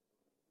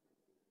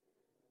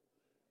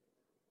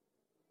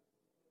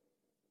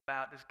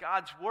about. Does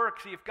God's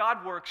work, see, if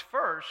God works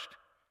first,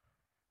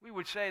 we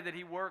would say that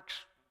he works,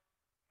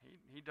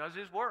 he does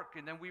his work,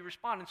 and then we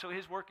respond, and so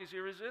his work is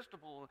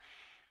irresistible.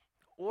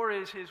 Or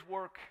is his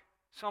work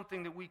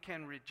something that we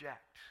can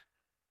reject?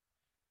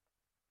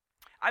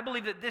 I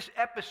believe that this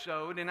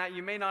episode, and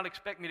you may not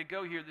expect me to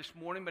go here this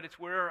morning, but it's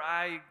where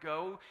I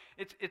go.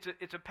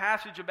 It's a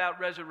passage about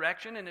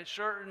resurrection, and it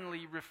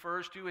certainly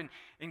refers to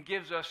and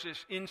gives us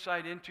this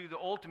insight into the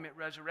ultimate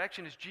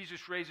resurrection. As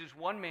Jesus raises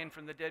one man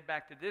from the dead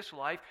back to this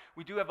life,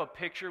 we do have a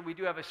picture, we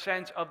do have a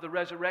sense of the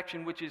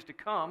resurrection which is to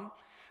come,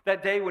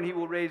 that day when he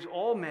will raise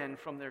all men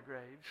from their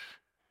graves.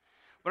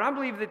 But I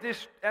believe that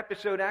this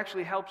episode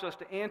actually helps us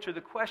to answer the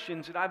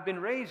questions that I've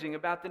been raising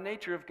about the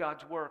nature of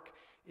God's work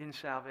in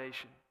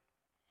salvation,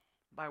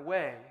 by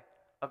way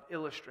of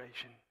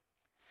illustration.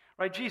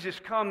 Right? Jesus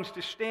comes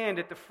to stand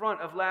at the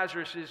front of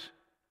Lazarus'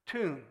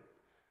 tomb.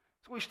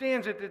 So he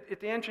stands at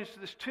the entrance to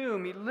this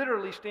tomb. He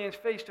literally stands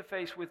face to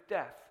face with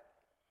death.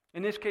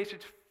 In this case,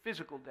 it's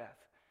physical death.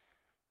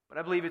 But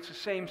I believe it's the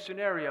same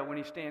scenario when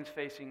he stands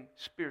facing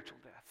spiritual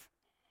death.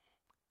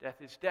 Death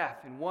is death,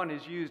 and one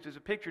is used as a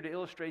picture to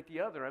illustrate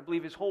the other. I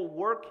believe his whole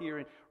work here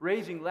in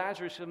raising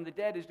Lazarus from the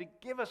dead is to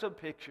give us a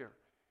picture,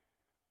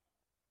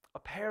 a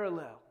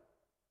parallel.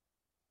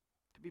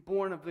 To be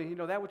born of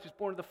that which is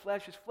born of the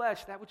flesh is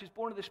flesh, that which is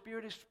born of the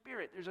Spirit is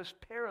spirit. There's a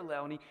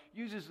parallel, and he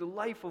uses the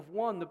life of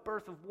one, the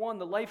birth of one,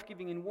 the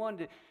life-giving in one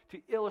to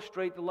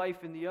illustrate the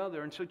life in the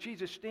other. And so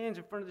Jesus stands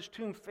in front of this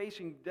tomb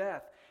facing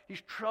death. He's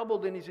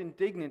troubled and he's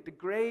indignant. The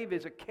grave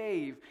is a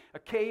cave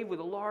with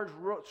a large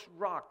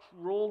rock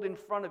rolled in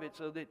front of it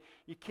so that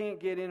you can't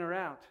get in or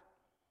out.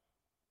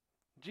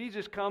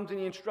 Jesus comes and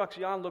he instructs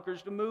the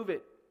onlookers to move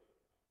it.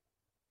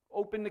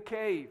 Open the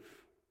cave,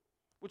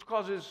 which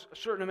causes a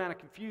certain amount of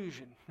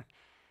confusion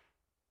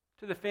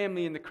to the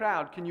family in the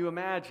crowd. Can you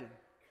imagine?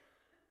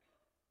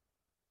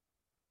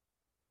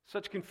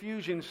 Such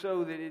confusion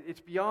so that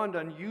it's beyond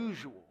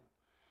unusual.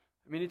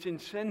 I mean, it's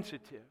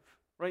insensitive.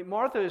 Right?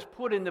 Martha is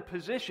put in the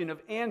position of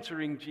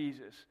answering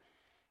Jesus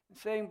and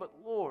saying, but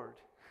Lord,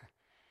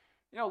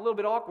 a little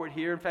bit awkward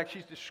here. In fact,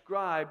 she's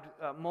described,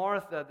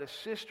 Martha, the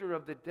sister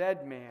of the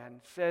dead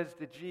man, says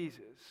to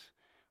Jesus,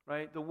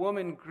 right? The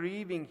woman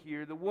grieving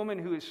here, the woman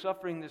who is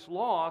suffering this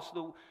loss,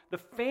 the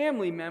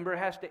family member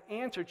has to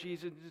answer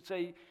Jesus and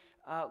say,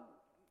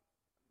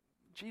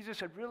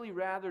 Jesus, I'd really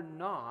rather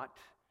not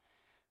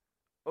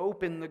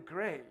open the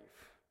grave.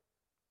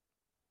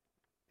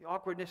 The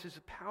awkwardness is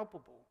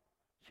palpable.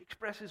 She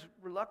expresses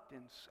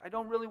reluctance. I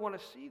don't really want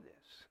to see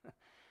this.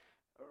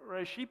 Or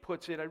as she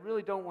puts it, I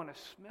really don't want to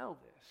smell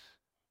this.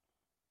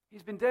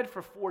 He's been dead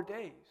for 4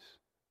 days.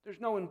 There's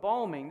no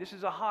embalming. This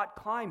is a hot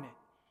climate.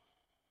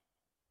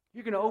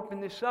 You're going to open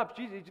this up.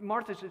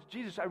 Martha says,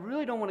 Jesus, I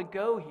really don't want to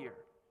go here.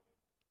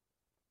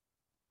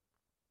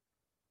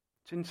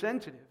 It's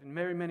insensitive in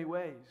very many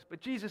ways. But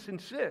Jesus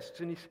insists,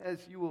 and he says,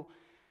 you will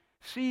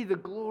see the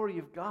glory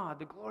of God.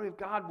 The glory of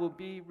God will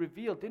be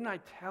revealed. Didn't I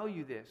tell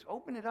you this?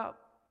 Open it up.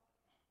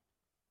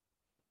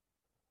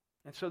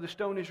 And so the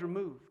stone is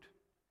removed.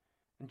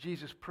 And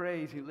Jesus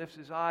prays, he lifts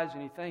his eyes,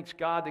 and he thanks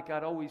God that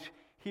God always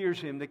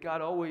hears him, that God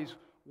always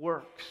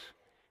works.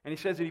 And he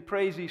says that he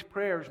prays these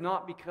prayers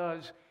not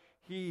because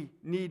he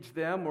needs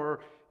them or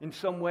in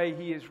some way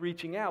he is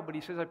reaching out, but he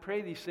says, I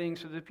pray these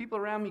things so that the people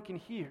around me can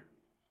hear.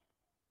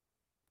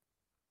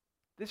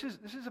 This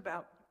is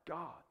about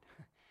God.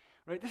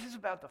 Right? This is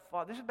about the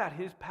Father. This is about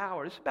his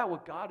power. This is about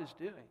what God is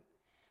doing.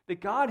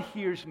 That God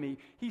hears me.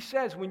 He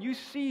says, when you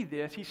see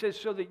this, he says,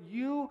 so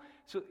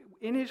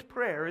in his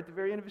prayer, at the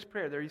very end of his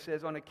prayer there, he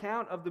says, on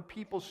account of the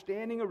people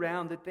standing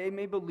around, that they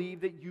may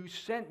believe that you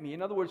sent me.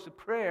 In other words, the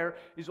prayer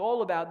is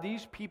all about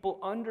these people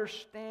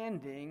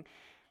understanding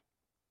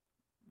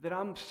that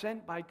I'm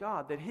sent by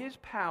God, that his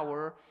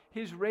power,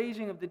 his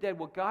raising of the dead,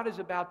 what God is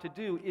about to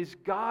do is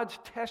God's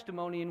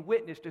testimony and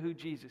witness to who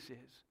Jesus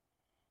is.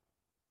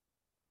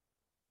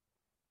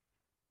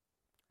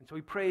 And so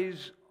he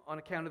prays on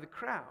account of the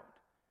crowd,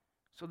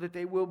 so that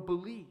they will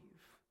believe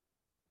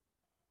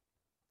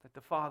that the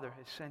Father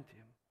has sent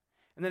him.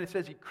 And then it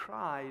says he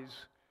cries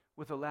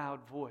with a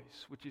loud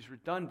voice, which is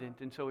redundant,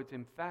 and so it's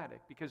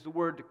emphatic, because the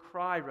word to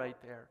cry right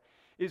there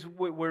is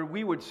where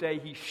we would say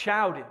he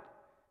shouted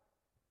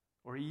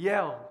or he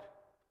yelled.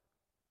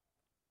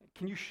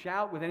 Can you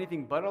shout with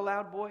anything but a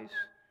loud voice?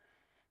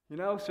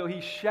 So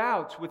he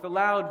shouts with a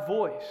loud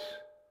voice.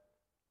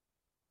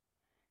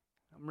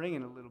 I'm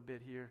ringing a little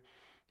bit here.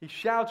 He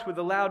shouts with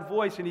a loud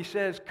voice and he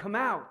says, come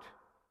out.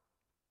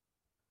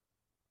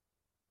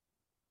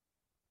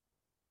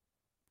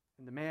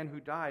 And the man who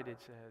died, it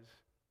says,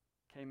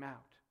 came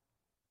out.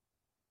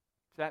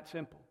 It's that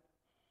simple.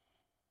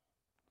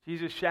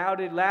 Jesus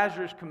shouted,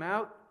 Lazarus, come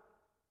out.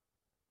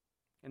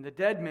 And the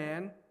dead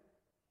man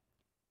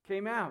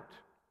came out.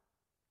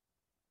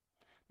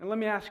 Now let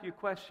me ask you a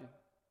question.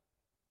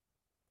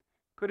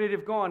 Could it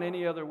have gone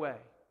any other way?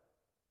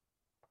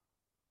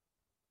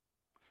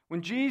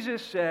 When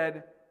Jesus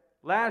said,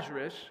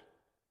 Lazarus,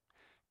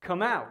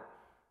 come out,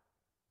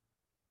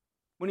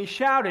 when he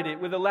shouted it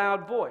with a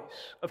loud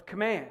voice of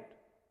command,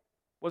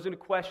 wasn't a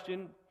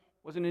question,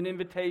 It wasn't an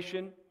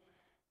invitation.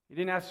 He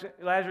didn't ask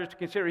Lazarus to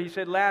consider. He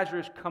said,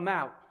 Lazarus, come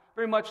out.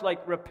 Very much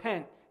like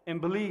repent and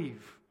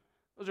believe.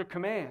 Those are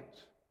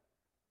commands.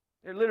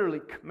 They're literally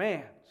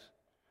commands.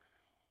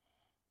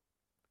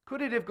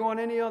 Could it have gone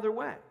any other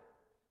way?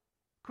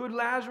 Could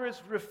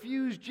Lazarus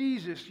refuse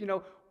Jesus?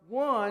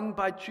 One,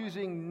 by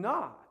choosing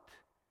not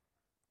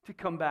to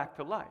come back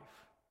to life.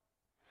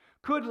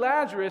 Could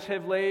Lazarus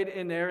have laid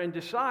in there and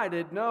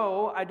decided,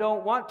 no, I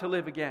don't want to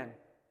live again?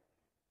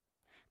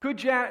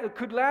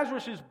 Could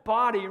Lazarus'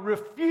 body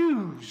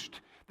refused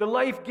the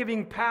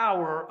life-giving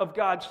power of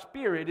God's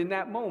Spirit in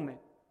that moment?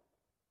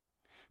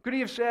 Could he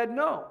have said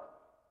no?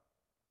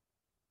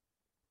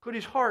 Could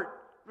his heart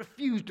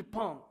refuse to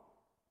pump?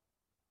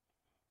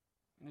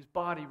 And his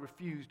body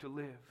refused to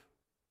live?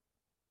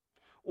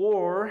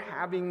 Or,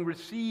 having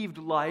received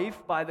life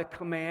by the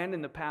command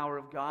and the power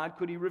of God,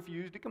 could he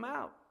refuse to come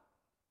out?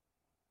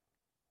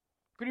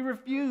 Could he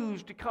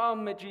refuse to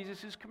come at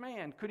Jesus'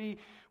 command? Could he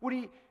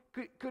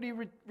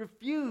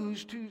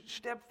refuse to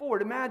step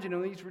forward? Imagine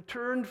him, he's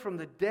returned from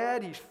the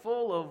dead, he's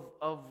full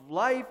of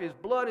life, his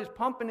blood is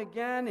pumping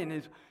again,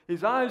 and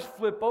his eyes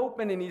flip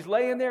open, and he's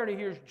laying there, and he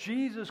hears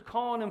Jesus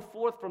calling him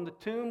forth from the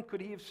tomb.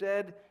 Could he have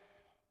said,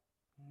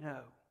 no?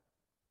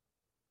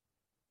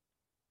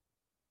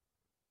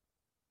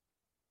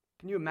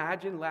 Can you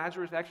imagine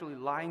Lazarus actually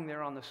lying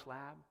there on the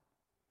slab,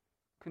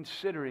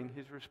 considering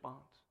his response?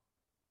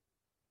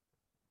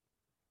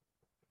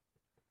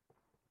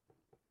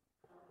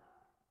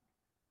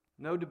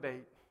 No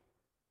debate.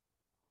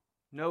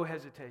 No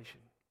hesitation.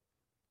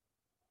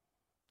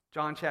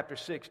 John chapter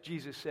 6,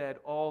 Jesus said,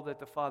 all that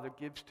the Father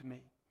gives to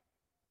me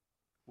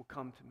will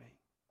come to me.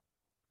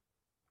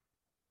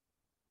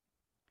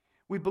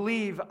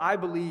 I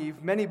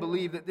believe, many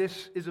believe that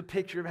this is a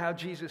picture of how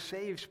Jesus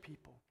saves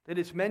people. That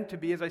it's meant to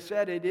be, as I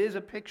said, it is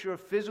a picture of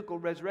physical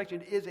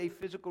resurrection. It is a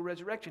physical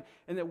resurrection.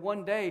 And that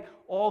one day,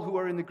 all who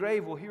are in the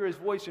grave will hear his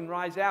voice and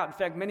rise out. In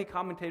fact, many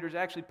commentators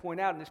actually point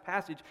out in this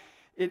passage,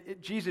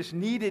 Jesus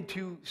needed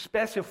to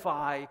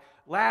specify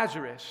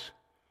Lazarus,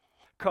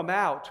 come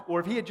out. Or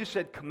if he had just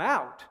said, come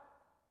out,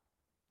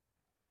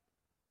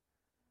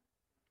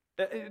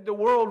 the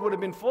world would have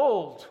been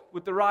filled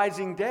with the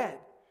rising dead.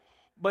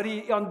 But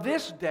on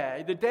this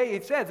day, the day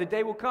it says, the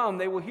day will come,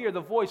 they will hear the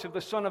voice of the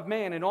Son of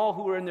Man, and all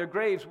who are in their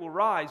graves will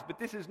rise. But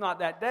this is not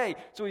that day.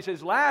 So he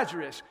says,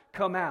 Lazarus,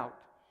 come out.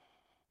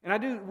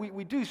 And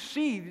we do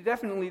see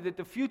definitely that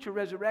the future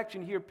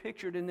resurrection here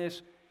pictured in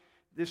this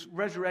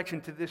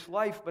resurrection to this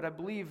life, but I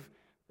believe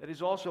that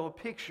is also a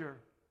picture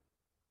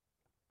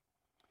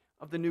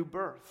of the new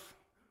birth,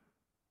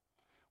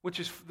 which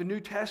is the New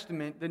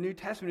Testament. The New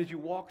Testament, as you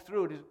walk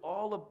through it, is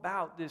all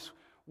about this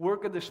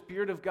work of the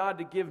Spirit of God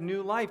to give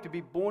new life, to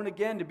be born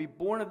again, to be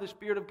born of the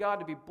Spirit of God,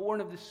 to be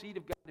born of the seed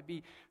of God, to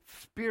be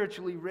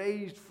spiritually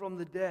raised from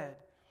the dead.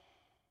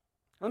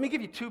 Let me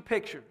give you two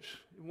pictures.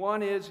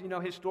 One is,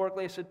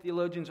 historically, I said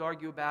theologians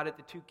argue about it,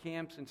 the two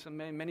camps,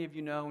 and many of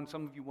you know, and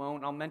some of you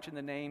won't. I'll mention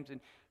the names, and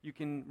you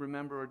can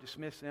remember or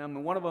dismiss them.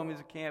 And one of them is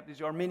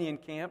the Arminian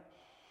camp.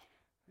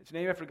 It's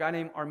named after a guy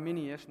named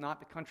Arminius, not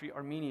the country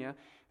Armenia.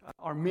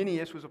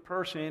 Arminius was a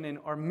person, and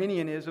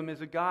Arminianism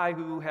is a guy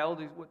who held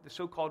the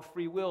so-called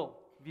free will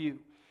view.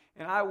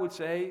 And I would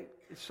say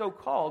it's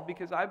so-called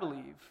because I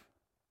believe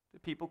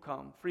that people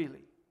come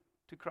freely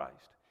to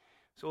Christ.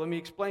 So let me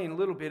explain a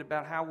little bit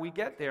about how we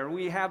get there.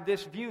 We have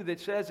this view that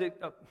says that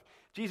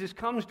Jesus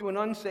comes to an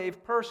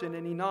unsaved person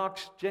and he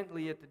knocks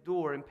gently at the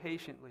door and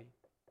patiently.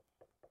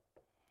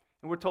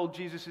 And we're told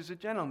Jesus is a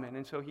gentleman,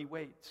 and so he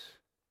waits.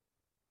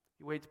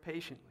 He waits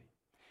patiently.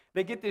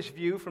 They get this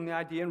view from the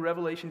idea in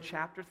Revelation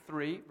chapter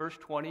 3, verse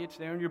 20. It's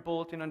there in your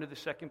bulletin under the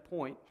second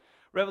point.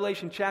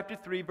 Revelation chapter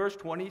 3, verse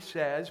 20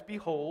 says,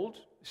 behold,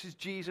 this is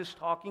Jesus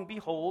talking,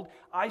 behold,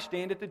 I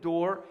stand at the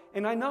door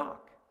and I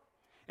knock.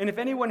 And if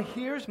anyone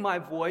hears my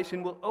voice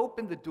and will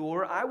open the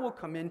door, I will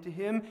come into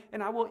him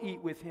and I will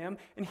eat with him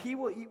and he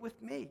will eat with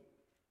me.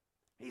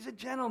 He's a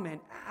gentleman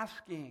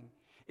asking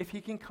if he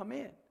can come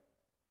in.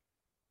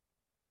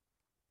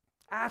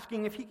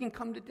 Asking if he can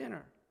come to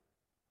dinner.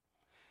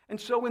 And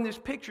so in this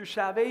picture,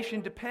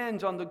 salvation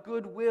depends on the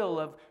goodwill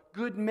of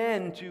good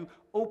men to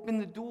open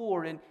the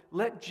door and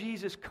let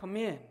Jesus come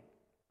in.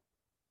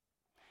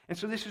 And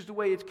so this is the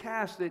way it's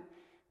cast, that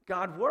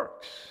God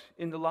works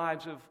in the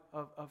lives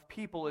of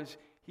people as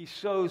he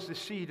sows the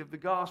seed of the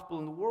gospel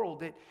in the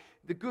world. That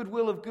the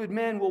goodwill of good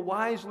men will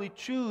wisely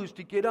choose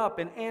to get up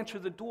and answer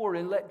the door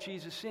and let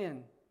Jesus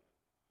in.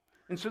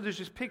 And so there's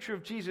this picture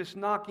of Jesus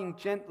knocking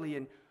gently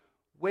and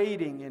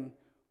waiting and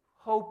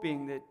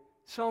hoping that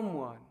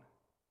someone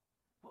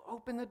will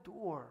open the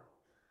door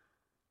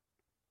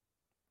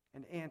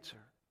and answer.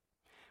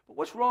 But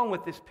what's wrong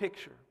with this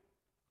picture?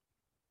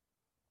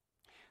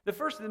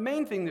 The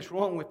main thing that's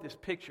wrong with this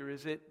picture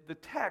is that the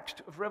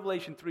text of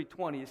Revelation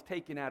 3:20 is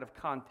taken out of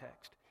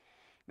context.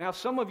 Now,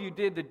 some of you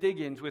did the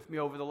dig-ins with me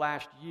over the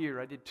last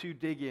year. I did 2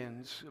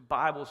 dig-ins,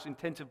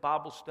 intensive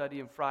Bible study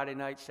on Friday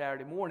night,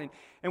 Saturday morning.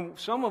 And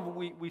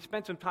we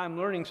spent some time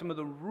learning some of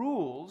the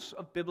rules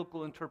of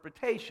biblical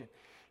interpretation.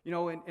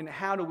 And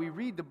how do we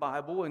read the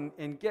Bible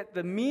and get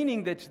the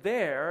meaning that's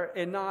there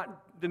and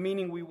not the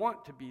meaning we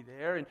want to be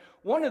there. And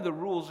one of the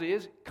rules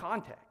is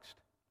context.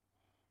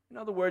 In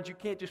other words, you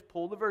can't just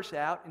pull the verse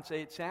out and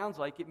say it sounds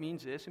like it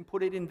means this and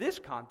put it in this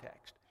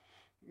context.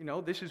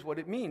 This is what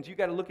it means. You've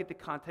got to look at the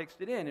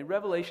context it in. In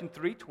Revelation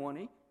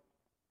 3:20,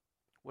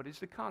 what is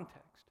the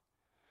context?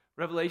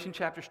 Revelation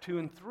chapters 2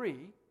 and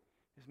 3,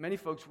 as many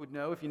folks would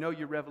know, if you know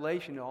your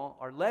Revelation,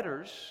 are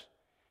letters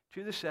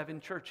to the 7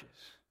 churches.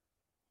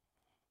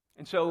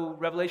 And so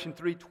Revelation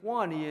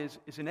 3:20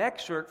 is an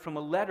excerpt from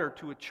a letter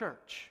to a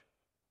church.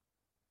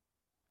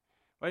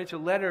 Right? It's a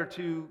letter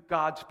to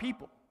God's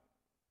people.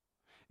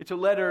 It's a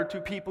letter to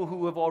people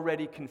who have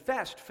already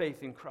confessed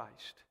faith in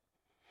Christ.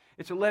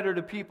 It's a letter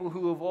to people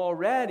who have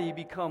already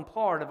become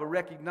part of a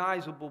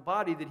recognizable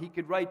body that he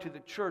could write to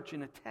the church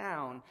in a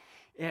town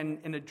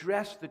and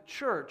address the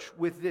church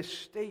with this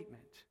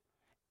statement.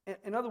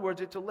 In other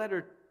words, it's a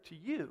letter to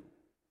you.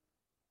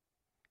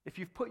 If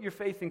you've put your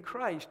faith in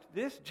Christ,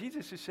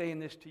 Jesus is saying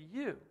this to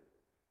you.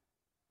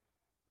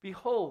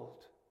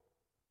 Behold,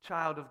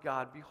 child of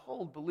God,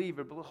 behold,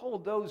 believer,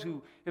 behold those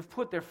who have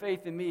put their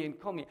faith in me and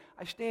call me.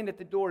 I stand at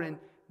the door and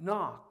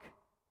knock.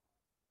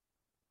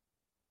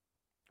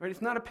 Right? It's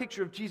not a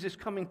picture of Jesus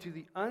coming to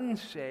the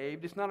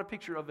unsaved. It's not a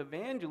picture of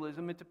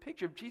evangelism. It's a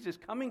picture of Jesus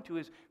coming to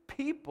his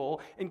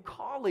people and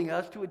calling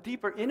us to a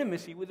deeper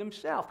intimacy with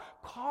himself,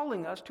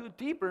 calling us to a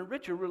deeper and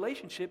richer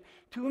relationship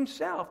to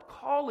himself,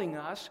 calling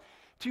us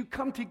to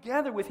come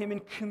together with him in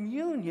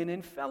communion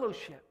and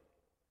fellowship.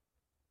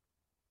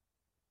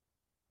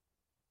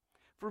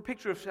 For a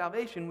picture of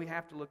salvation, we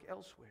have to look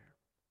elsewhere.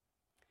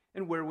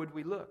 And where would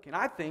we look? And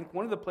I think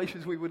one of the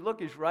places we would look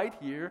is right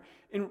here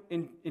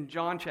in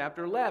John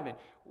chapter 11.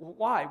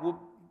 Why? Well,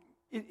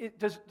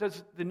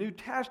 does the New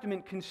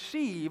Testament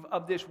conceive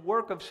of this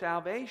work of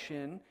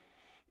salvation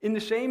in the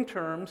same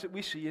terms that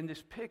we see in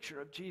this picture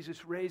of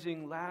Jesus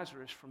raising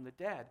Lazarus from the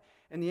dead?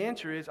 And the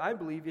answer is, I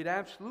believe it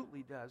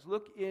absolutely does.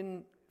 Look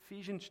in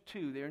Ephesians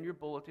 2, there in your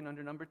bulletin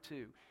under number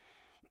 2.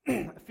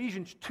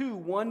 Ephesians 2,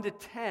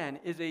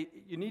 1-10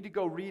 you need to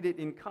go read it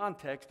in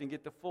context and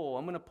get the full.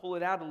 I'm going to pull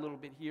it out a little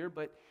bit here,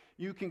 but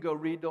you can go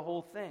read the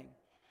whole thing.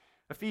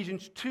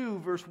 Ephesians 2,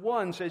 verse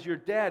 1 says you're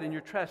dead in your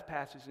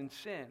trespasses and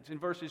sins. In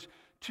verses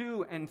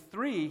 2 and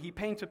 3, he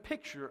paints a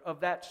picture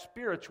of that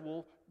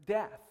spiritual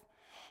death.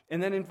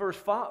 And then in verse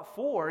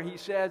 4, he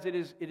says it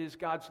is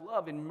God's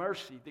love and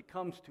mercy that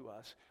comes to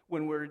us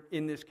when we're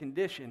in this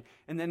condition.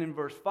 And then in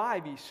verse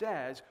 5, he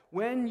says,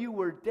 when you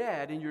were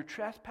dead in your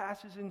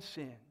trespasses and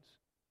sins,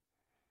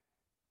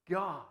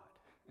 God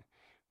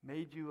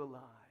made you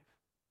alive.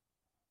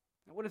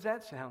 Now, what does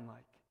that sound like?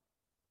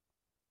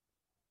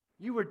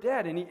 You were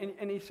dead,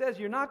 and he says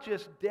you're not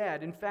just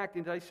dead. In fact,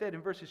 as I said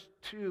in verses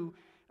 2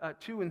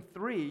 and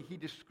 3, he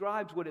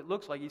describes what it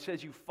looks like. He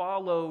says you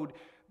followed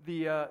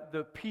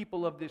the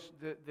people of this,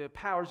 the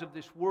powers of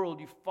this world.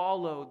 You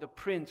followed the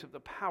prince of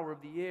the power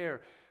of the air,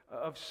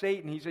 of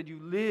Satan. He said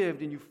you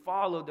lived and you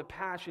followed the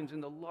passions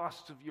and the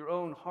lusts of your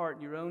own heart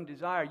and your own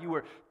desire. You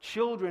were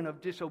children of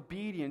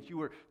disobedience. You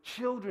were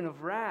children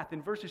of wrath.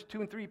 In verses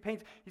 2 and 3,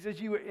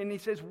 he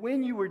says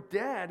when you were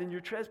dead in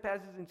your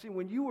trespasses and sin,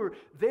 when you were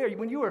there,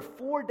 when you were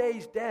 4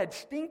 days dead,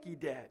 stinky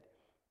dead,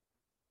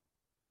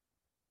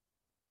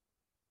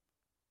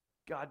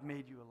 God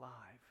made you alive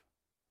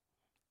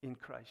in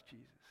Christ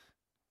Jesus.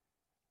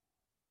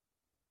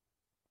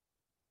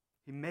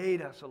 He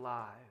made us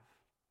alive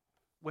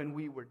when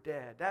we were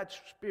dead. That's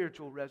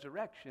spiritual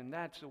resurrection.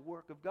 That's the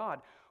work of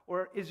God.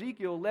 Or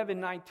Ezekiel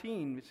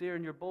 11:19, it's there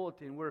in your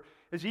bulletin, where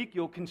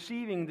Ezekiel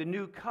conceiving the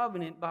new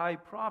covenant by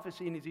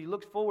prophecy, and as he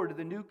looks forward to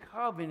the new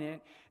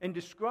covenant and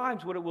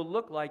describes what it will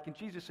look like, and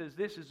Jesus says,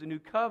 this is the new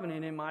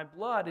covenant in my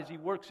blood, as he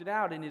works it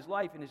out in his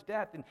life and his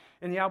death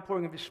and the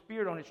outpouring of his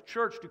Spirit on his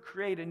church to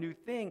create a new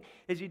thing.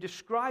 As he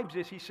describes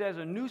this, he says,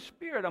 a new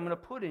spirit I'm going to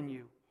put in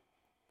you.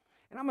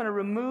 And I'm going to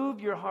remove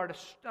your heart of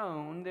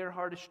stone, their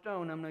heart of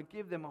stone. I'm going to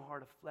give them a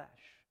heart of flesh.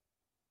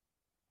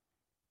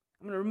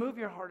 I'm going to remove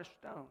your heart of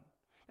stone.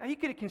 Now, he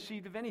could have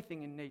conceived of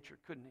anything in nature,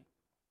 couldn't he?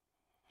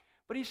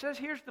 But he says,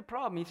 here's the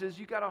problem. He says,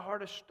 you got a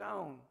heart of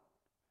stone.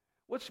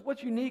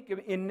 What's unique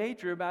in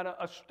nature about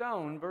a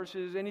stone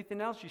versus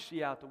anything else you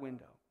see out the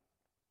window?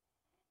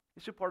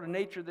 It's a part of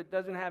nature that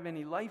doesn't have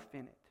any life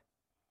in it.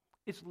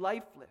 It's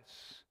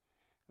lifeless.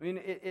 I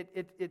mean,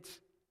 it's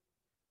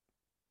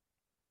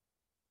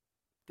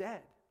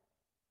dead,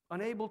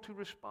 unable to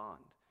respond.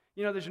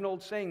 You know, there's an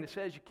old saying that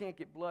says you can't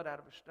get blood out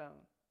of a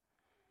stone.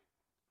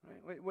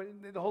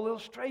 Right? The whole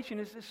illustration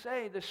is to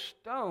say the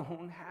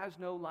stone has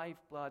no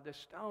lifeblood. The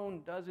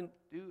stone doesn't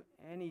do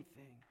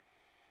anything.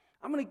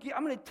 I'm going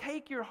to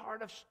take your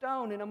heart of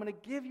stone and I'm going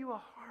to give you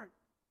a heart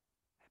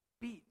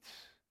that beats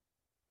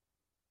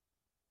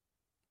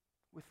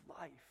with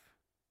life,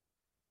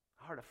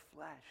 a heart of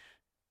flesh.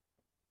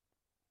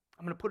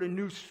 I'm going to put a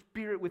new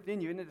spirit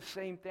within you. Isn't it the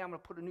same thing? I'm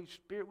going to put a new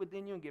spirit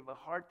within you and give a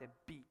heart that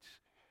beats.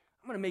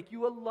 I'm going to make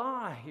you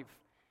alive.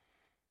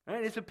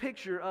 Right? It's a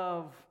picture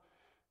of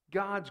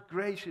God's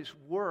gracious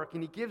work.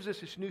 And he gives us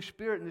this new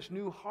spirit and this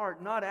new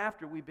heart, not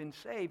after we've been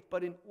saved,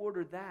 but in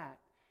order that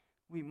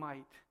we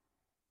might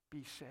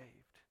be saved.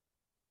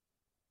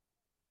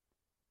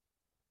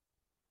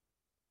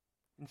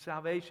 In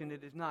salvation,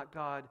 it is not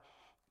God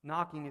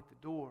knocking at the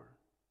door.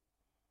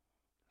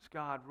 It's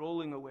God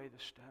rolling away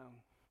the stone.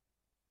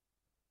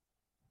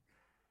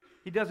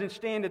 He doesn't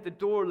stand at the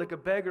door like a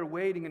beggar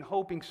waiting and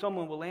hoping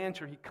someone will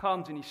answer. He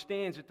comes and he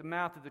stands at the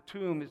mouth of the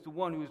tomb as the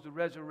one who is the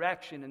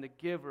resurrection and the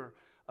giver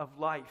of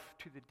life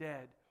to the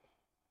dead.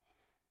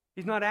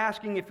 He's not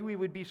asking if we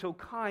would be so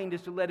kind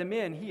as to let him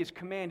in. He is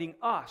commanding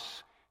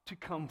us to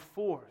come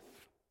forth.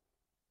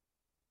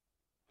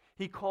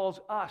 He calls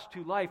us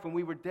to life. When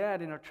we were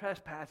dead in our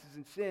trespasses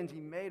and sins,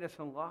 he made us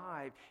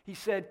alive. He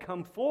said,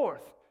 "Come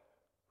forth,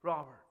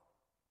 Robert."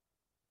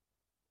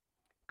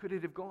 Could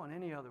it have gone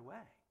any other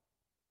way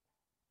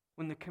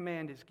when the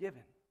command is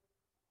given?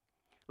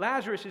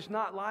 Lazarus is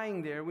not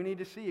lying there. We need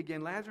to see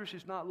again. Lazarus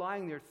is not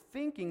lying there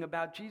thinking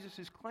about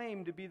Jesus'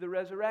 claim to be the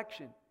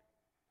resurrection,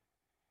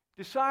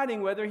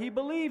 deciding whether he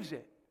believes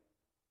it.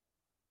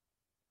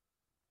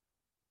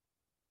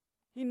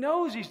 He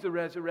knows he's the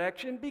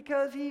resurrection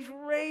because he's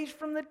raised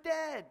from the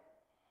dead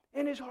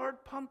and his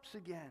heart pumps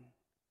again.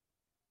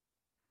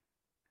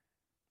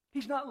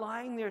 He's not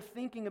lying there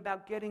thinking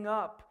about getting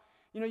up.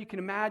 You know, you can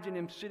imagine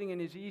him sitting in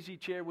his easy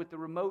chair with the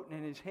remote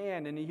in his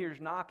hand, and he hears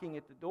knocking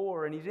at the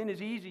door, and he's in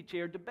his easy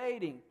chair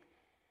debating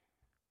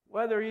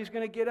whether he's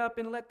going to get up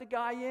and let the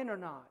guy in or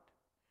not.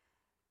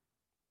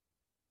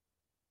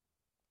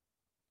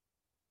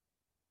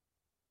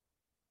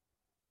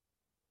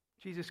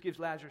 Jesus gives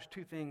Lazarus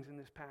two things in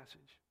this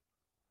passage.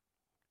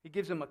 He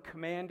gives him a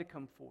command to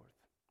come forth,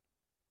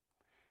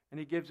 and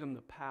he gives him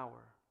the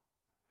power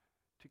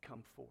to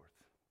come forth.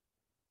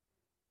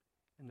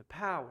 And the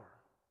power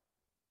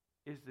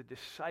is the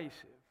decisive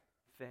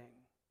thing,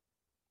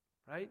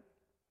 right?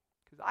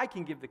 Because I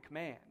can give the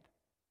command.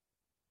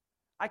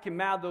 I can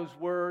mouth those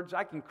words.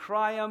 I can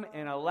cry them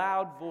in a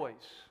loud voice.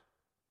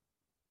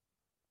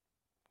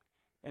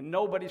 And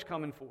nobody's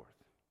coming forth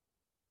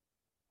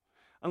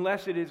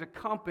unless it is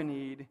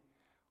accompanied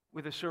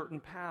with a certain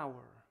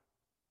power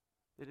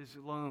that is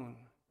alone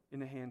in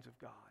the hands of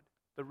God.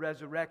 The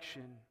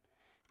resurrection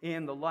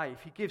and the life.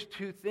 He gives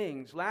two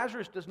things.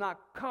 Lazarus does not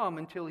come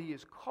until he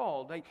is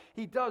called.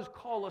 He does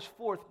call us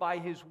forth by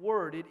his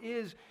word. It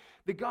is,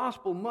 the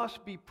gospel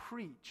must be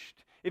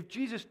preached. If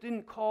Jesus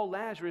didn't call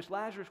Lazarus,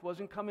 Lazarus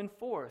wasn't coming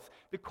forth.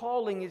 The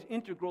calling is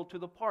integral to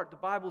the part. The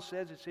Bible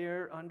says, it's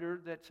here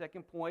under that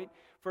second point,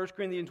 1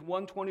 Corinthians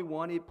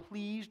 1:21, it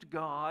pleased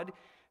God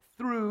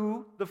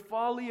through the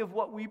folly of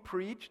what we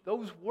preach,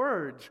 those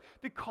words,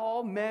 to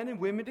call men and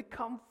women to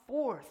come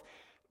forth.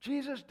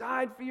 Jesus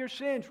died for your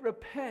sins.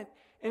 Repent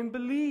and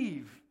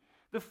believe.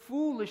 The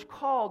foolish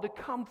call to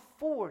come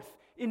forth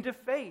into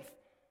faith.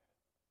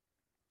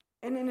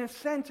 And in a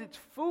sense, it's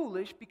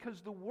foolish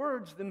because the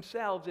words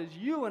themselves, as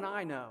you and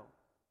I know,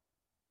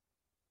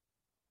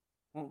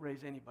 won't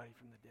raise anybody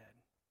from the dead.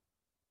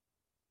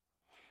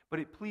 But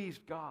it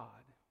pleased God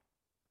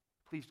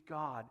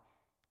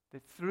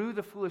that through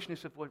the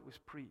foolishness of what was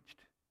preached,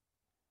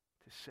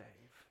 to save.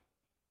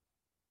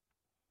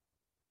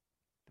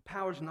 The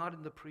power is not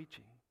in the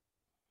preaching.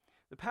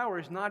 The power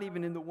is not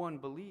even in the one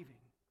believing.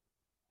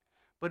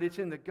 But it's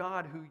in the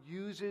God who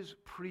uses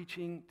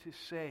preaching to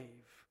save,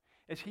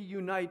 as he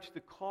unites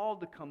the call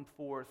to come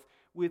forth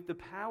with the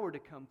power to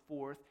come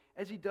forth,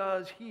 as he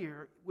does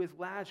here with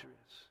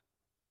Lazarus.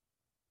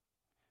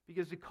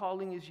 Because the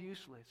calling is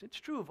useless. It's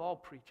true of all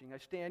preaching. I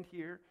stand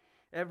here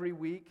every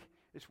week.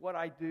 It's what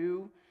I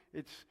do.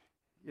 It's,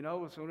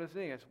 it's one of the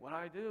things. It's what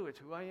I do. It's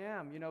who I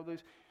am.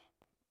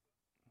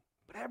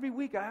 But every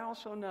week I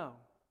also know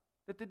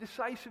that the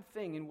decisive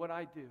thing in what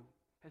I do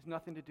has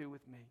nothing to do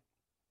with me.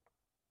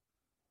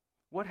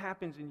 What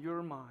happens in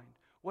your mind?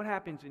 What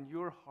happens in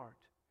your heart?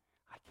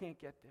 I can't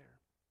get there.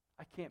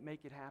 I can't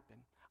make it happen.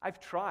 I've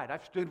tried.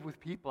 I've stood with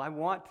people. I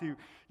want to,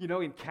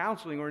 in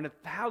counseling or in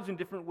 1,000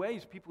 different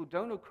ways, people who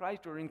don't know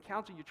Christ or in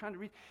counseling, you're trying to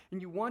reach,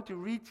 and you want to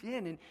reach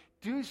in and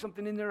do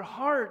something in their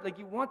heart. Like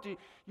you want to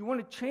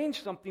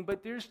change something,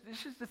 but this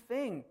is the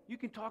thing. You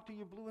can talk till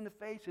you're blue in the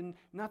face and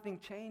nothing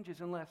changes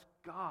unless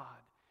God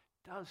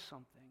does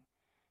something.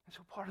 And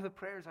so part of the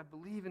prayer is I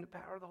believe in the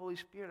power of the Holy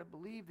Spirit. I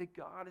believe that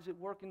God is at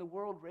work in the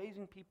world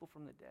raising people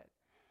from the dead.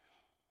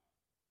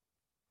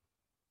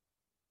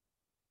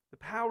 The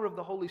power of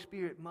the Holy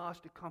Spirit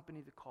must accompany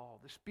the call.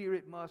 The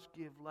Spirit must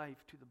give life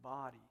to the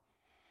body.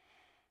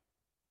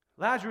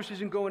 Lazarus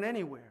isn't going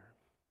anywhere.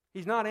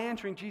 He's not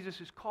answering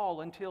Jesus' call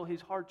until his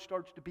heart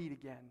starts to beat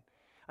again,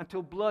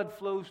 until blood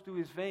flows through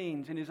his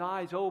veins and his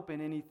eyes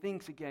open and he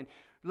thinks again.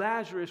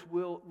 Lazarus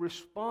will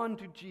respond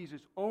to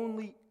Jesus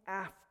only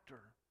after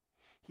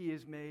he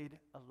is made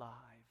alive.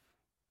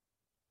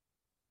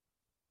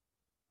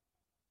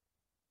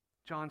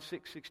 John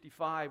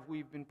 6:65,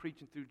 we've been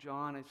preaching through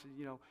John. I said,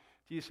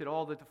 Jesus said,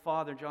 all that the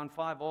Father, John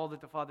 5, all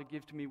that the Father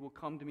gives to me will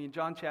come to me. In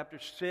John chapter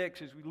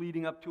 6, as we're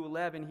leading up to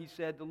 11, he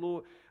said, the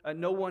Lord,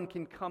 no one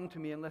can come to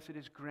me unless it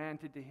is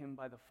granted to him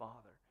by the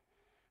Father.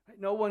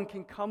 No one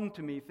can come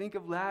to me. Think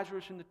of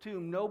Lazarus in the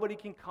tomb. Nobody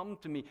can come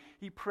to me.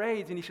 He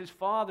prays and he says,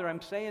 Father,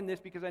 I'm saying this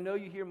because I know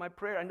you hear my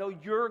prayer. I know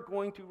you're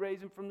going to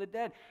raise him from the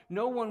dead.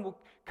 No one will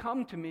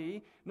come to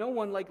me. No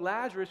one like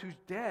Lazarus who's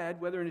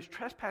dead, whether in his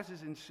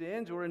trespasses and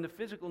sins or in the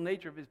physical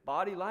nature of his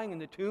body lying in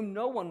the tomb,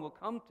 no one will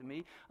come to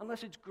me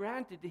unless it's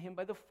granted to him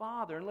by the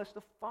Father, unless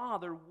the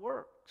Father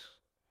works.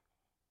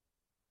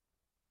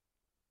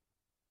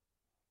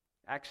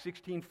 Acts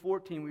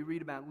 16:14, we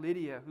read about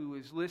Lydia, who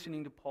was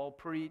listening to Paul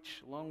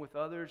preach along with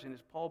others. And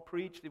as Paul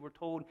preached, they were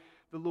told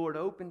the Lord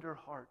opened her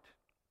heart.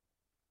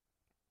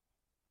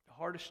 The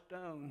heart of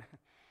stone.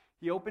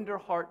 He opened her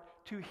heart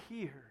to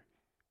hear,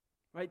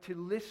 right? To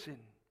listen,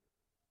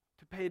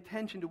 to pay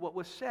attention to what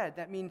was said.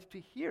 That means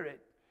to hear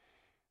it,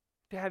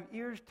 to have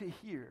ears to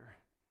hear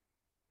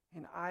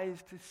and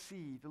eyes to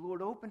see. The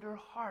Lord opened her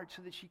heart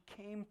so that she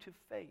came to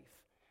faith.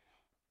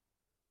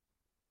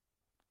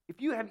 If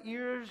you have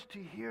ears to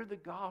hear the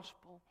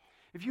gospel,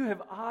 if you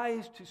have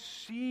eyes to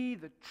see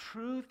the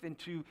truth and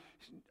to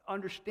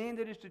understand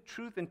it as the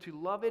truth and to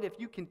love it, if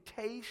you can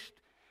taste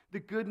the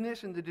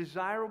goodness and the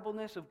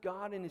desirableness of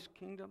God and His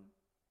kingdom,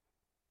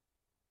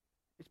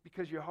 it's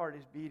because your heart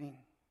is beating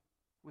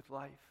with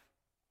life,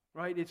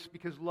 right? It's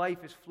because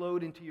life has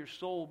flowed into your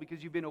soul,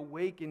 because you've been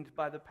awakened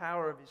by the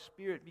power of His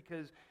Spirit,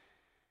 because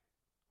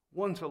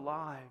once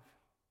alive,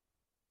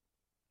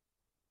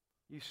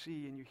 you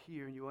see and you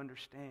hear and you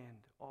understand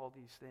all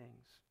these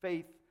things.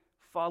 Faith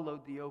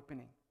followed the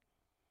opening.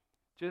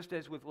 Just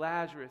as with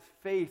Lazarus,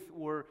 faith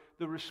or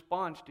the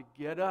response to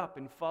get up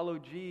and follow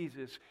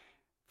Jesus,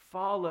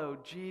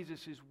 followed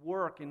Jesus'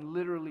 work in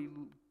literally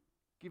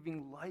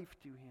giving life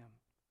to Him.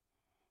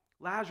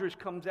 Lazarus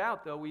comes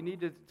out, though, we need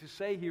to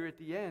say here at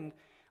the end,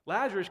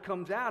 Lazarus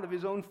comes out of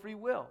his own free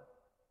will.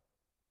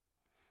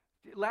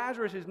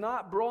 Lazarus is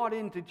not brought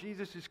into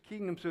Jesus'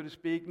 kingdom, so to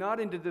speak,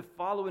 not into the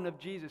following of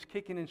Jesus,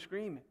 kicking and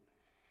screaming.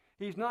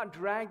 He's not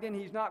dragged in,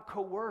 he's not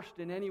coerced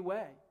in any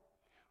way.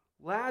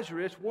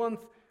 Lazarus,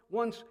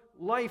 once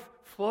life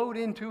flowed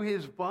into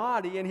his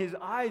body and his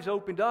eyes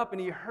opened up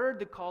and he heard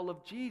the call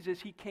of Jesus,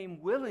 he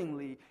came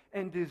willingly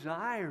and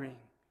desiring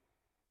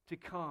to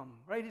come.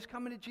 Right? His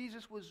coming to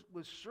Jesus was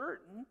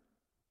certain.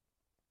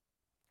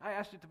 I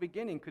asked at the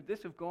beginning, could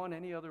this have gone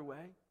any other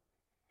way?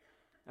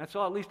 I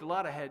saw at least a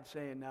lot of heads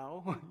saying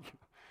no.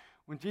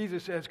 When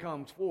Jesus says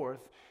comes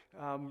forth,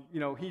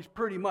 He's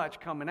pretty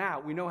much coming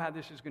out. We know how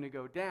this is going to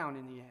go down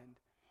in the end.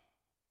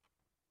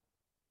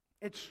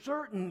 It's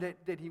certain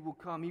that He will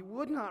come. He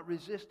would not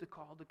resist the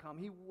call to come.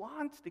 He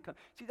wants to come.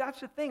 See, that's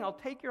the thing. I'll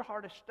take your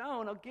heart of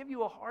stone. I'll give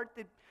you a heart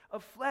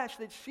of flesh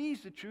that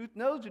sees the truth,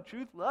 knows the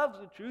truth, loves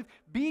the truth,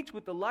 beats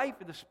with the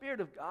life of the Spirit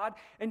of God.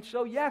 And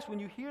so, yes, when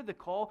you hear the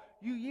call,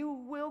 you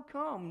will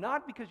come.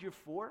 Not because you're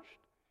forced.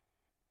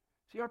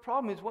 See, our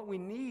problem is what we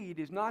need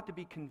is not to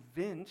be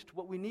convinced.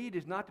 What we need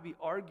is not to be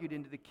argued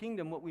into the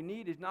kingdom. What we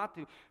need is not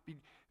to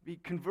be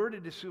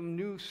converted to some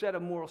new set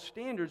of moral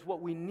standards.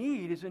 What we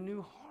need is a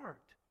new heart.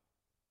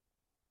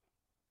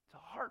 It's a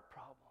heart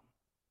problem.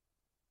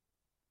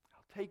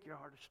 I'll take your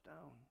heart of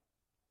stone.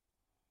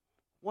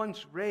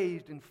 Once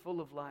raised and full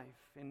of life,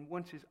 and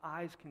once his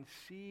eyes can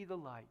see the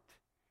light,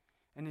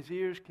 and his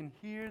ears can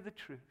hear the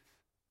truth,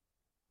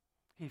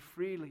 he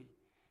freely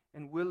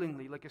and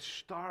willingly, like a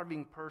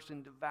starving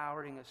person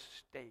devouring a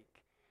steak.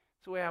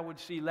 That's the way I would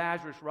see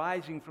Lazarus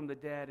rising from the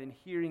dead and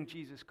hearing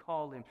Jesus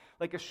call him.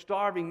 Like a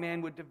starving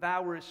man would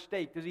devour a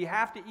steak. Does he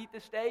have to eat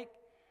the steak?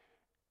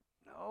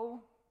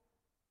 No.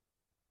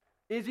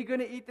 Is he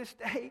going to eat the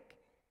steak?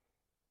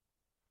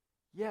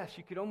 Yes,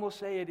 you could almost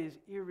say it is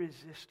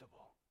irresistible.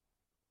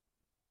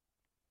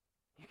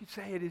 You could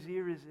say it is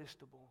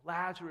irresistible.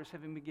 Lazarus,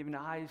 having been given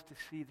eyes to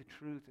see the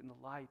truth and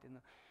the light, and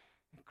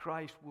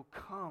Christ will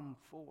come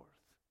forth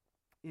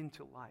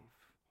into life.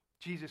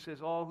 Jesus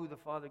says, all who the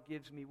Father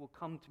gives me will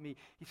come to me.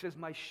 He says,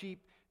 my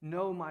sheep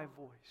know my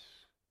voice,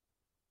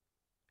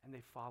 and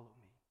they follow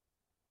me.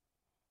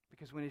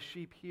 Because when his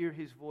sheep hear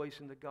his voice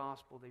in the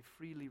gospel, they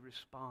freely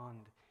respond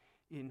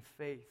in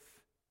faith.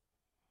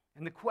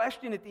 And the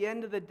question at the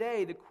end of the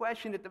day, the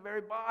question at the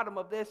very bottom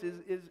of this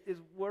is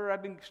where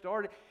I've been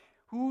started.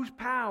 Whose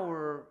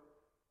power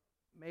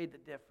made the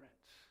difference?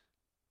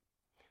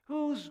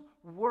 Whose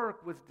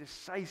work was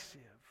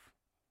decisive?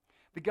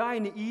 The guy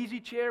in the easy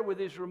chair with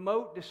his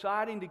remote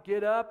deciding to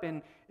get up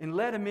and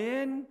let him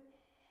in?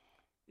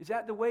 Is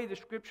that the way the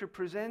Scripture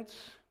presents?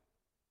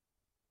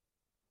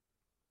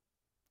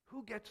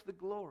 Who gets the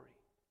glory?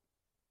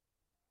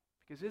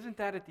 Because isn't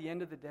that at the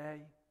end of the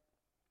day?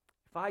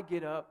 If I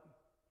get up,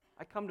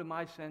 I come to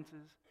my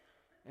senses,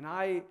 and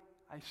I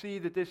see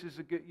that this is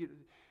a good...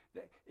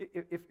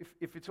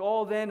 If it's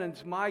all then, and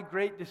it's my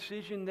great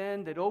decision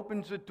then that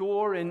opens the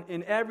door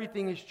and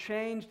everything is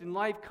changed and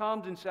life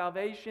comes and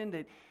salvation,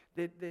 that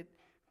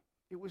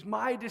it was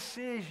my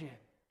decision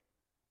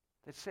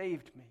that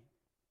saved me.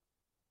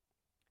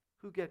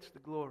 Who gets the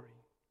glory?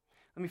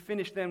 Let me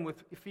finish then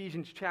with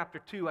Ephesians chapter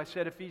 2. I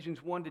said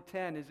Ephesians 1 to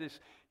 10 is this,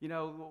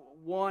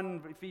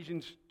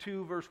 Ephesians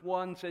 2 verse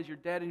 1 says you're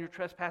dead in your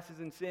trespasses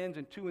and sins,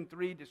 and 2 and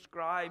 3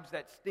 describes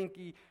that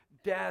stinky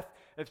death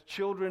as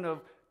children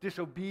of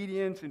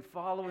disobedience and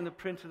following the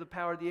prince of the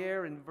power of the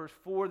air. In verse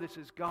 4, this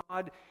is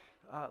God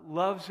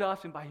loves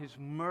us, and by His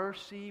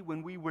mercy,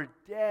 when we were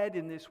dead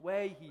in this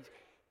way, He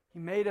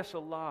made us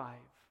alive.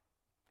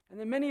 And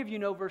then many of you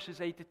know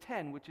verses 8 to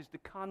 10, which is the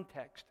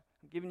context.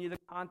 I'm giving you the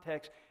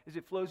context as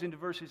it flows into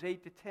verses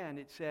 8 to 10.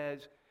 It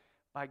says,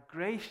 by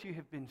grace you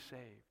have been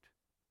saved,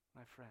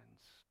 my friends,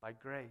 by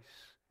grace.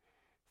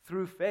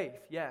 Through faith,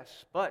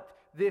 yes, but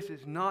this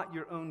is not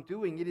your own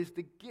doing. It is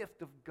the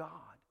gift of God.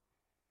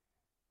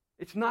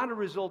 It's not a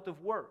result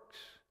of works,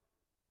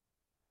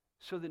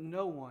 so that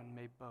no one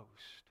may boast.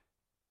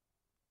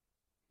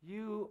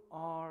 You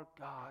are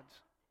God's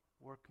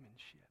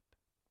workmanship,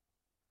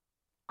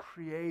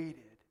 created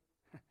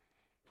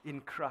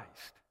in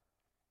Christ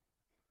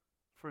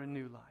for a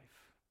new life.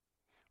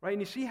 Right?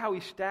 And you see how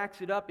he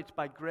stacks it up. It's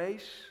by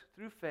grace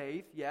through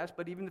faith, yes,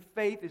 but even the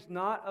faith is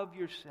not of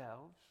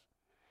yourselves.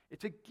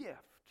 It's a gift.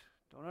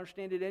 Don't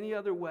understand it any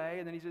other way.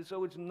 And then he says,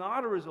 so it's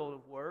not a result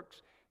of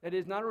works. That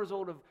is not a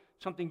result of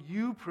something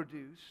you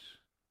produce.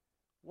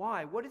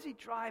 Why? What is he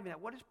driving at?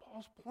 What is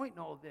Paul's point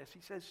in all of this?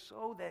 He says,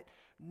 so that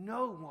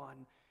no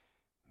one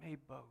may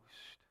boast.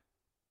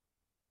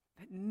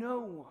 That no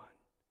one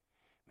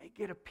may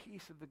get a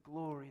piece of the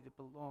glory that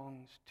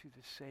belongs to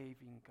the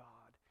saving God.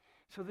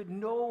 So that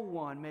no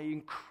one may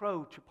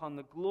encroach upon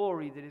the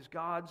glory that is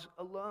God's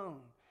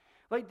alone.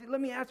 Like,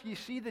 let me ask you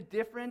see the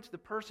difference? The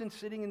person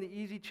sitting in the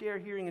easy chair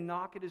hearing a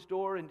knock at his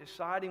door and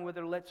deciding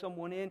whether to let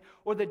someone in,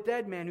 or the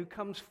dead man who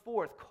comes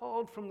forth,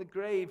 called from the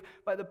grave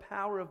by the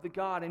power of the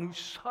God, and who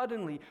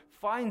suddenly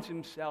finds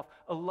himself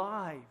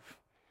alive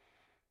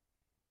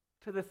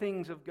to the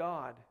things of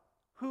God.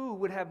 Who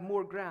would have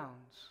more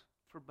grounds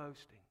for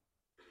boasting?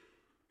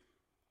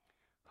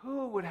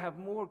 Who would have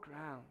more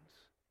grounds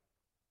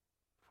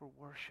for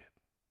worship?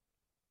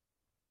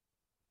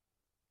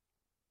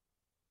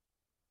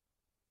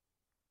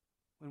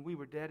 When we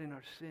were dead in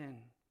our sin,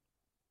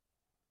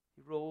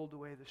 he rolled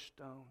away the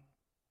stone.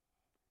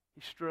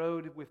 He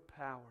strode with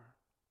power,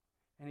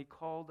 and he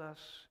called us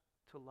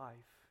to life.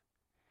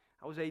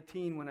 I was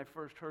 18 when I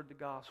first heard the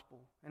gospel,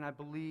 and I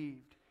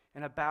believed,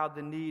 and I bowed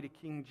the knee to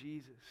King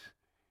Jesus,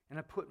 and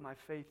I put my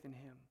faith in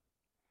him.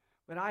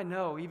 But I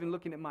know, even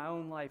looking at my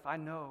own life, I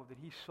know that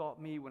he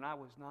sought me when I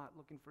was not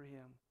looking for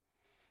him.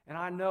 And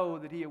I know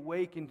that he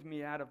awakened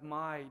me out of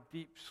my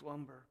deep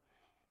slumber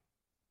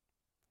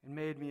and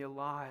made me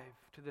alive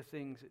to the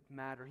things that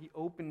matter. He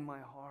opened my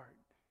heart,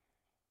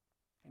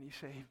 and he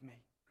saved me.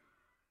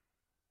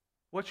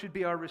 What should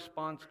be our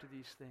response to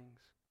these things?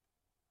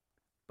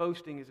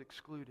 Boasting is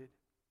excluded.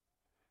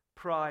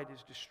 Pride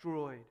is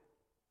destroyed.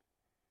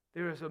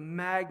 There is a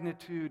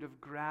magnitude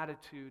of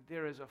gratitude.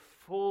 There is a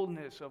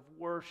fullness of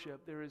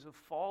worship. There is a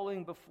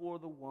falling before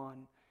the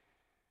one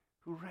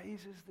who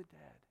raises the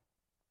dead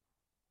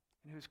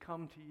and who has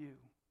come to you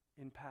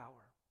in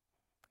power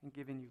and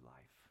given you life.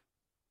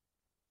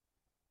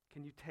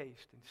 Can you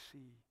taste and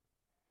see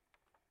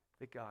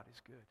that God is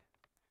good?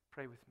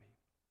 Pray with me.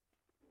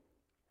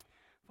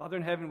 Father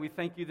in heaven, we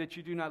thank you that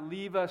you do not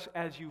leave us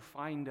as you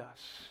find us,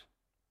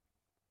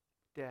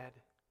 dead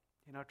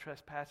in our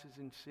trespasses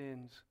and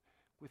sins,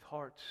 with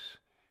hearts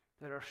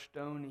that are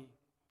stony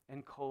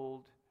and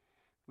cold.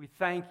 We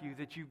thank you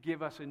that you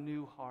give us a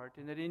new heart,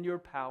 and that in your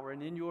power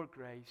and in your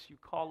grace you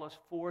call us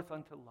forth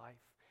unto life,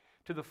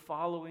 to the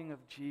following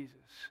of Jesus,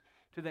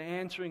 to the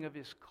answering of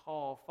his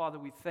call. Father,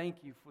 we thank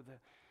you for the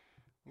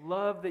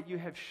love that you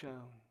have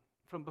shown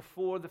from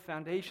before the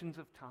foundations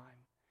of time,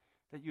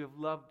 that you have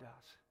loved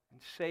us and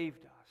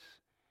saved us.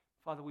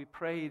 Father, we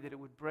pray that it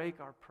would break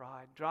our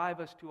pride, drive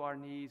us to our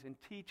knees, and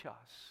teach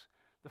us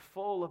the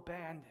full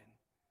abandon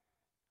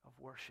of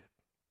worship.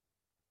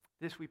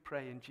 This we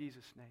pray in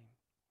Jesus' name.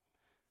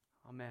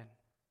 Amen.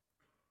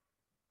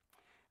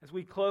 As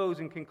we close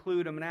and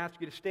conclude, I'm going to ask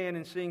you to stand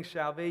and sing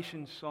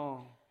Salvation's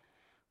song.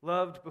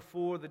 Loved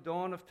before the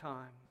dawn of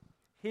time,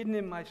 hidden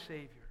in my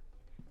Savior,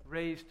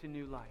 raised to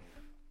new life.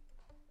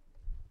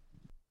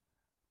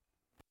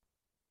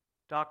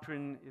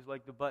 Doctrine is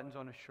like the buttons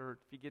on a shirt.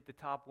 If you get the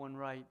top one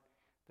right,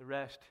 the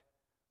rest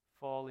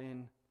fall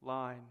in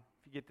line.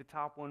 If you get the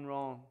top one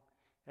wrong,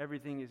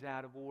 everything is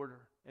out of order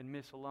and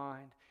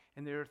misaligned.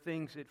 And there are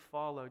things that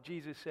follow.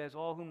 Jesus says,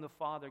 all whom the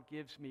Father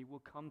gives me will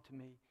come to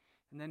me.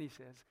 And then he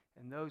says,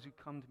 and those who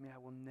come to me I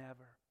will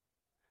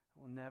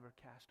never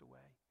cast away.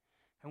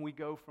 And we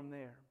go from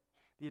there.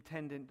 The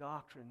attendant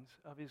doctrines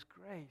of his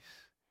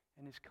grace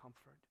and his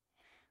comfort.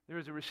 There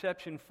is a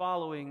reception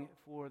following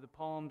for the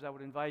Palms. I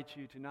would invite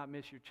you to not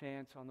miss your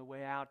chance on the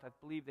way out. I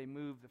believe they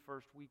move the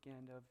first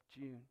weekend of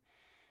June.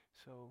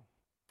 So,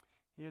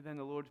 hear then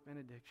the Lord's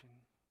benediction.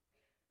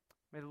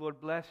 May the Lord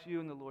bless you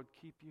and the Lord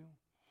keep you.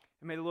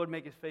 And may the Lord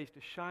make his face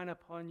to shine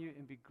upon you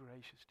and be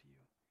gracious to you.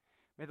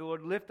 May the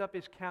Lord lift up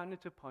his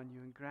countenance upon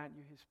you and grant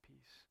you his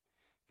peace.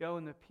 Go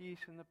in the peace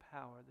and the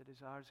power that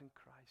is ours in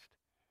Christ.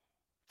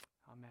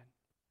 Amen.